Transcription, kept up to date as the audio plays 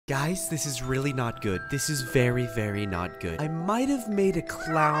Guys, this is really not good. This is very, very not good. I might have made a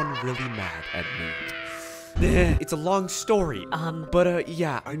clown really mad at me. It's a long story.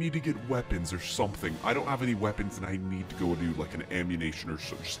 Yeah. I need to get weapons or something. I don't have any weapons and I need to go do like an ammunition or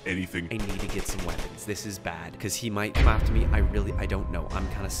just anything. I need to get some weapons. This is bad because he might come after me. I don't know. I'm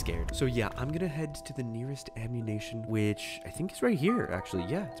kind of scared. So yeah, I'm gonna head to the nearest ammunition, which I think is right here, actually.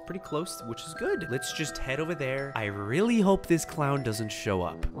 Yeah, it's pretty close, which is good. Let's just head over there. I really hope this clown doesn't show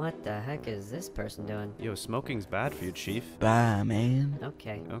up. What the heck is this person doing? Yo, smoking's bad for you, Chief. Bye, man.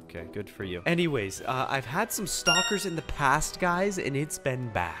 Okay. Okay, good for you. Anyways, I've had some stalkers in the past, guys, and it's been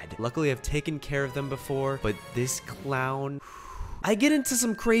bad. Luckily, I've taken care of them before, but this clown... I get into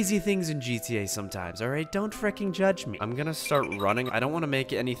some crazy things in GTA sometimes, alright? Don't freaking judge me. I'm gonna start running. I don't want to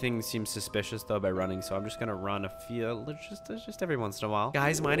make anything seem suspicious, though, by running, so I'm just gonna run a few, just every once in a while.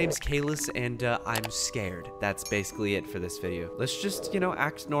 Guys, my name's Caylus, and I'm scared. That's basically it for this video. Let's just, you know,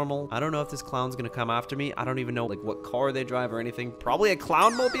 act normal. I don't know if this clown's gonna come after me. I don't even know, like, what car they drive or anything. Probably a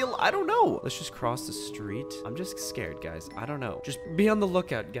clown mobile. I don't know. Let's just cross the street. I'm just scared, guys. I don't know. Just be on the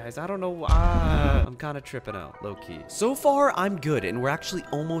lookout, guys. I don't know. I'm kind of tripping out, low-key. So far, I'm good. And we're actually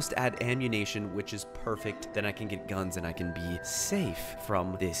almost at ammunition, which is perfect. Then I can get guns and I can be safe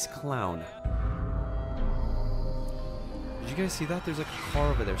from this clown. Did you guys see that? There's like a car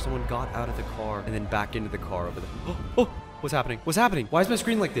over there. Someone got out of the car and then back into the car over there. Oh, what's happening? What's happening? Why is my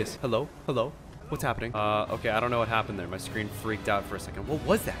screen like this? Hello? Hello? What's happening? Okay, I don't know what happened there. My screen freaked out for a second. What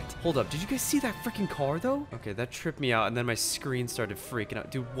was that? Hold up. Did you guys see that freaking car, though? Okay, that tripped me out, and then my screen started freaking out.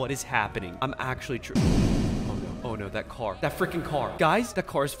 Dude, what is happening? I'm actually Oh no, that car. That freaking car. Guys, that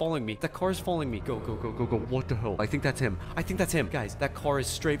car is following me. That car is following me. Go, go, go, go, go. What the hell? I think that's him. I think that's him. Guys, that car is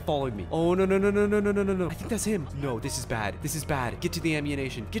straight following me. Oh, no, no, no, no, no, no, no, no, no. I think that's him. No, this is bad. This is bad. Get to the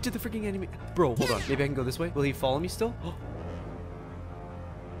ammunition. Get to the freaking enemy. Bro, hold on. Maybe I can go this way. Will he follow me still?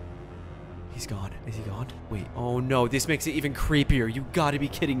 He's gone. Is he gone? Wait. Oh no, this makes it even creepier. You gotta be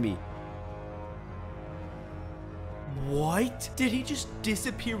kidding me. What? Did he just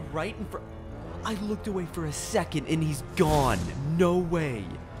disappear right in front? I looked away for a second and he's gone. No way.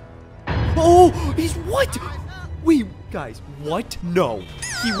 Oh, he's what? Wait, guys, what? No,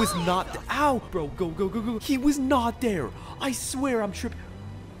 he was not. Ow, bro, go, go, go, go. He was not there. I swear I'm tripping.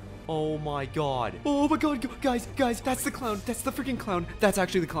 Oh my god. Oh my god, guys, that's the clown. That's the freaking clown. That's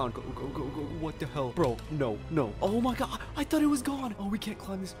actually the clown. Go, go, go, go. What the hell? Bro, no, no. Oh my god, I thought it was gone. Oh, we can't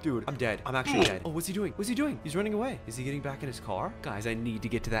climb this. Dude, I'm dead. I'm actually dead. Oh, what's he doing? What's he doing? He's running away. Is he getting back in his car? Guys, I need to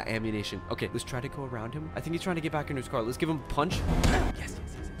get to that ammunition. Okay, let's try to go around him. I think he's trying to get back into his car. Let's give him a punch. Yes, yes,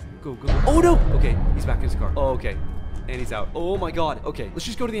 yes. Go, go. Oh no. Okay, he's back in his car. Oh, okay. And he's out. Oh my god. Okay, let's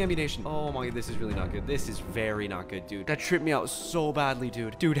just go to the ammunition. Oh my god, this is really not good. This is very not good, dude. That tripped me out so badly,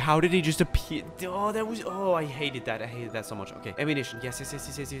 dude. Dude, how did he just appear? Oh, that was... Oh, I hated that. I hated that so much. Okay, ammunition. Yes, yes, yes,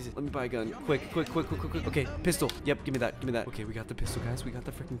 yes, yes, yes. Let me buy a gun. Quick, quick, quick, quick, quick, quick. Okay, pistol. Yep, give me that. Give me that. Okay, we got the pistol, guys. We got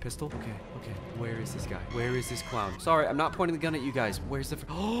the freaking pistol. Okay, okay. Where is this guy? Where is this clown? Sorry, I'm not pointing the gun at you guys. Where's the...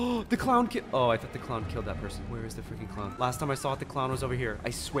 Oh, the clown killed... Oh, I thought the clown killed that person. Where is the freaking clown? Last time I saw it, the clown was over here.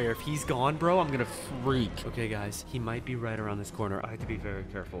 I swear, if he's gone, bro, I'm gonna freak. Okay, guys. He might be right around this corner. I have to be very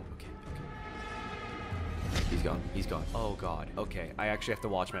careful. Okay, okay. He's gone. He's gone. Oh, God. Okay, I actually have to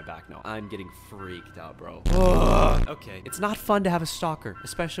watch my back now. I'm getting freaked out, bro. Ugh. Okay, it's not fun to have a stalker,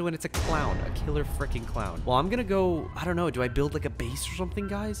 especially when it's a clown, a killer freaking clown. Well, I'm gonna go, I don't know, do I build like a base or something,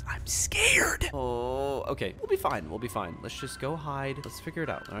 guys? I'm scared. Oh, okay. We'll be fine. We'll be fine. Let's just go hide. Let's figure it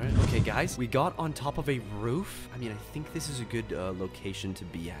out, all right? Okay, guys, we got on top of a roof. I mean, I think this is a good location to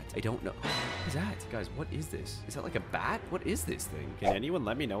be at. I don't know. What is that? Guys, what is this? Is that like a bat? What is this thing? Can anyone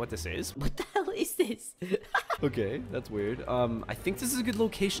let me know what this is? What the hell is this? Okay, that's weird. I think this is a good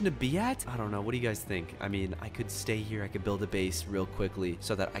location to be at. I don't know. What do you guys think? I mean, I could stay here. I could build a base real quickly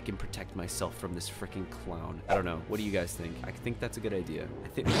so that I can protect myself from this freaking clown. I don't know. What do you guys think? I think that's a good idea. I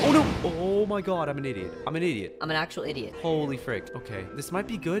think... Oh, no! Oh, my God. I'm an idiot. I'm an idiot. I'm an actual idiot. Holy frick. Okay, this might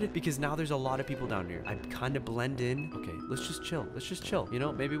be good because now there's a lot of people down here. I kind of blend in. Okay, let's just chill. Let's just chill. You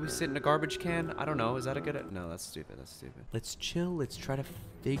know, maybe we sit in a garbage can. I don't know. Is that a good... No, that's stupid. That's stupid. Let's chill. Let's try to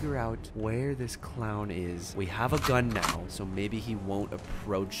figure out where this clown is. We have a gun now, so maybe he won't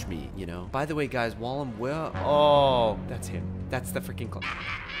approach me, you know? By the way, guys, while I'm oh, that's him. That's the freaking clown.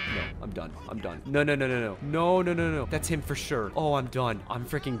 No, I'm done. I'm done. No, no, no, no, no. No, no, no, no. That's him for sure. Oh, I'm done. I'm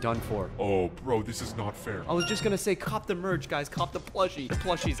freaking done for. Oh, bro, this is not fair. I was just gonna say, cop the merch, guys. Cop the plushie. The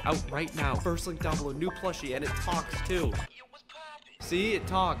plushie's out right now. First link down below. New plushie, and it talks too. See, it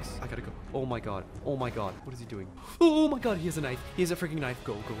talks. I gotta go. Oh my god. Oh my god. What is he doing? Oh my god, he has a knife. He has a freaking knife.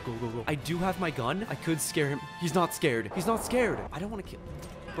 Go, go, go, go, go. I do have my gun. I could scare him. He's not scared. He's not scared. I don't want to kill.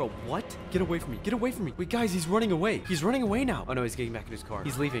 Bro, what? Get away from me. Get away from me. Wait, guys, he's running away. He's running away now. Oh, no, he's getting back in his car.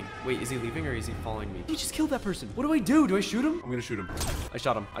 He's leaving. Wait, is he leaving or is he following me? He just killed that person. What do I do? Do I shoot him? I'm gonna shoot him. I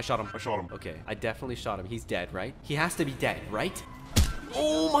shot him. I shot him. I shot him. Okay, I definitely shot him. He's dead, right? He has to be dead, right?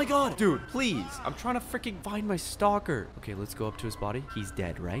 Oh my god, dude, please. I'm trying to freaking find my stalker. Okay, let's go up to his body. He's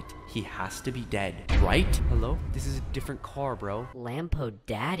dead, right? He has to be dead, right? Hello? This is a different car, bro. Lampo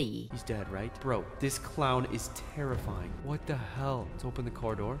Daddy. He's dead, right? Bro, this clown is terrifying. What the hell? Let's open the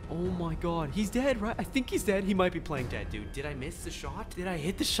car door. Oh my god, he's dead, right? I think he's dead. He might be playing dead, dude. Did I miss the shot? Did I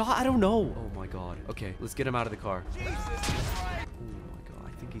hit the shot? I don't know. Oh my god. Okay, let's get him out of the car.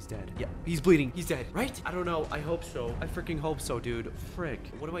 I think he's dead. Yeah, he's bleeding. He's dead, right? I don't know. I hope so. I freaking hope so, dude. Frick.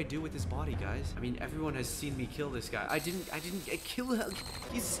 What do I do with his body, guys? I mean, everyone has seen me kill this guy. I didn't kill him.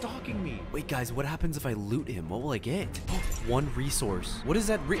 He's stalking me. Wait, guys, what happens if I loot him? What will I get? One resource. What is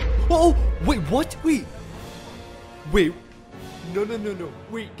that Oh, wait, what? Wait. Wait. No.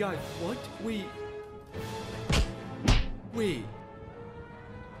 Wait, guys, what? Wait. Wait.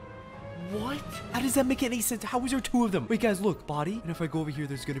 What? How does that make any sense? How is there two of them? Wait, guys, look. Body. And if I go over here,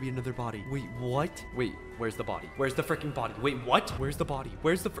 there's gonna be another body. Wait, what? Wait, where's the body? Where's the freaking body? Wait, what? Where's the body?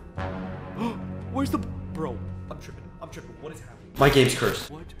 Where's the Where's the... Bro, I'm tripping. What is happening? My game's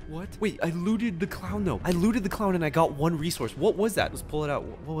cursed. What? Wait, I looted the clown, though. I looted the clown and I got one resource. What was that? Let's pull it out.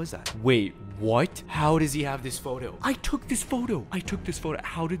 What was that? Wait, what? How does he have this photo? I took this photo.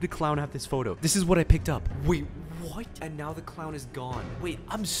 How did the clown have this photo? This is what I picked up. Wait, what? And now the clown is gone. Wait,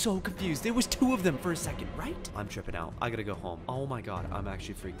 I'm so confused. There was two of them for a second, right? I'm tripping out. I gotta go home. Oh my god, I'm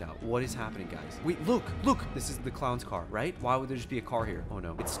actually freaked out. What is happening, guys? Wait, look. This is the clown's car, right? Why would there just be a car here? Oh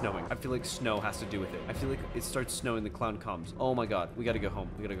no, it's snowing. I feel like snow has to do with it. I feel like it starts snowing, the clown comes. Oh my god, we gotta go home.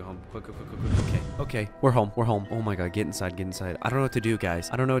 Quick. Okay, we're home. Oh my god, get inside. I don't know what to do, guys.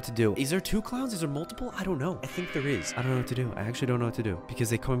 I don't know what to do. Is there two clowns? Is there multiple? I don't know. I think there is. I don't know what to do. I actually don't know what to do because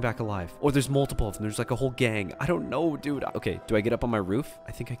they're coming back alive. Or there's multiple of them. There's like a whole gang. I don't know, dude. Okay, do I get up on my roof?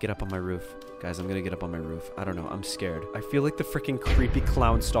 I think I get up on my roof. Guys, I'm gonna get up on my roof. I don't know. I'm scared. I feel like the freaking creepy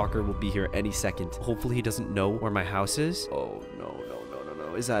clown stalker will be here any second. Hopefully he doesn't know where my house is. Oh, no.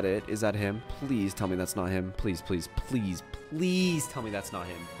 Is that it? Is that him? Please tell me that's not him. Please tell me that's not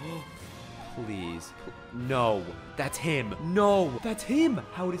him. Please. No, that's him. No, that's him.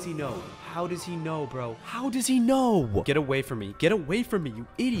 How does he know? How does he know, bro? How does he know? Get away from me. Get away from me, you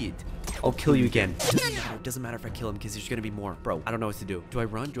idiot. I'll kill you again. It doesn't matter if I kill him because there's gonna be more. Bro, I don't know what to do. Do I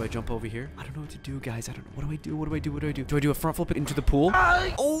run? Do I jump over here? I don't know what to do, guys. I don't know. What do I do? Do I do a front flip into the pool?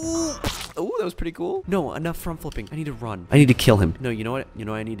 Oh, that was pretty cool. No, enough front flipping. I need to run. I need to kill him. No, you know what? You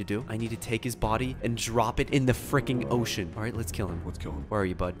know what I need to do? I need to take his body and drop it in the freaking ocean. All right, let's kill him. Where are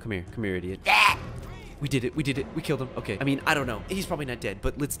you, bud? Come here, idiot. We did it. We killed him. Okay. I mean, I don't know. He's probably not dead,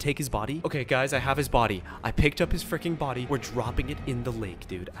 but let's take his body. Okay, guys, I have his body. I picked up his freaking body. We're dropping it in the lake,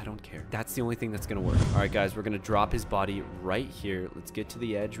 dude. I don't care. That's the only thing that's gonna work. All right, guys, we're gonna drop his body right here. Let's get to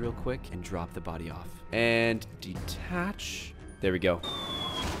the edge real quick and drop the body off. And detach. There we go.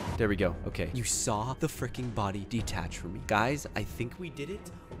 Okay. You saw the freaking body detach from me. Guys, I think we did it.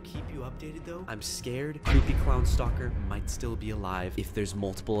 I'll keep you updated, though. I'm scared. Creepy clown stalker might still be alive if there's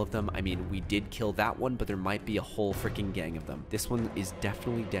multiple of them. I mean, we did kill that one, but there might be a whole freaking gang of them. This one is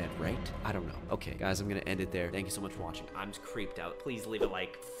definitely dead, right? I don't know. Okay, guys, I'm gonna end it there. Thank you so much for watching. I'm creeped out. Please leave a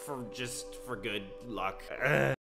like for good luck.